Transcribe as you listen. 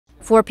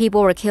4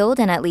 people were killed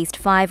and at least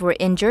 5 were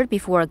injured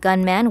before a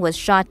gunman was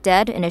shot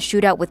dead in a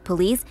shootout with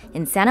police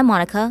in Santa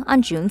Monica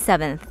on June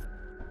 7th.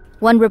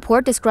 One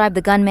report described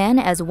the gunman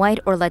as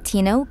white or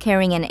Latino,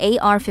 carrying an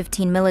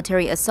AR-15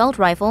 military assault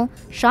rifle,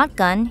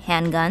 shotgun,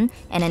 handgun,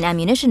 and an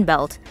ammunition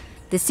belt.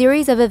 The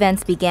series of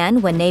events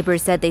began when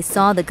neighbors said they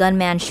saw the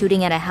gunman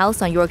shooting at a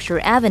house on Yorkshire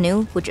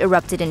Avenue, which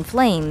erupted in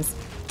flames.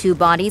 2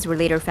 bodies were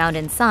later found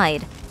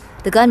inside.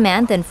 The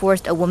gunman then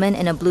forced a woman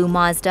in a blue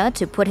Mazda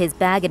to put his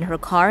bag in her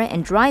car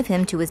and drive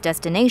him to his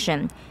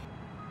destination.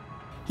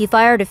 He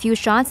fired a few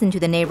shots into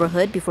the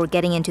neighborhood before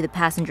getting into the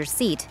passenger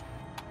seat.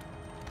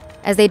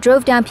 As they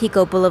drove down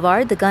Pico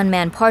Boulevard, the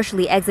gunman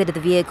partially exited the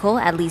vehicle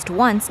at least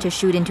once to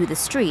shoot into the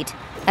street.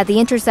 At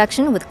the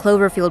intersection with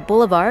Cloverfield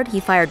Boulevard,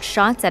 he fired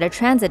shots at a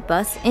transit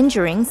bus,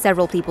 injuring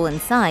several people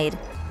inside.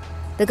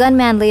 The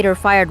gunman later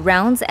fired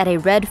rounds at a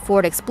red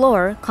Ford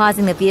Explorer,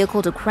 causing the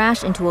vehicle to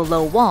crash into a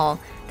low wall.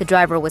 The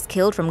driver was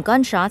killed from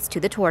gunshots to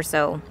the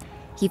torso.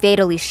 He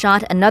fatally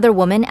shot another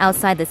woman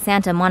outside the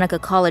Santa Monica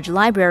College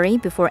library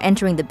before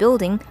entering the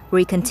building, where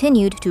he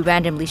continued to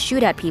randomly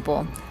shoot at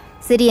people.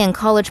 City and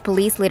college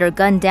police later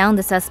gunned down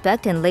the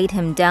suspect and laid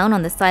him down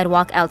on the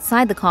sidewalk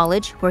outside the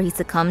college, where he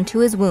succumbed to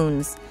his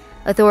wounds.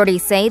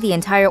 Authorities say the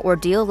entire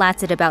ordeal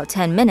lasted about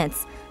 10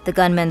 minutes. The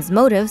gunman's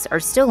motives are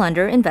still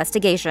under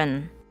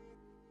investigation.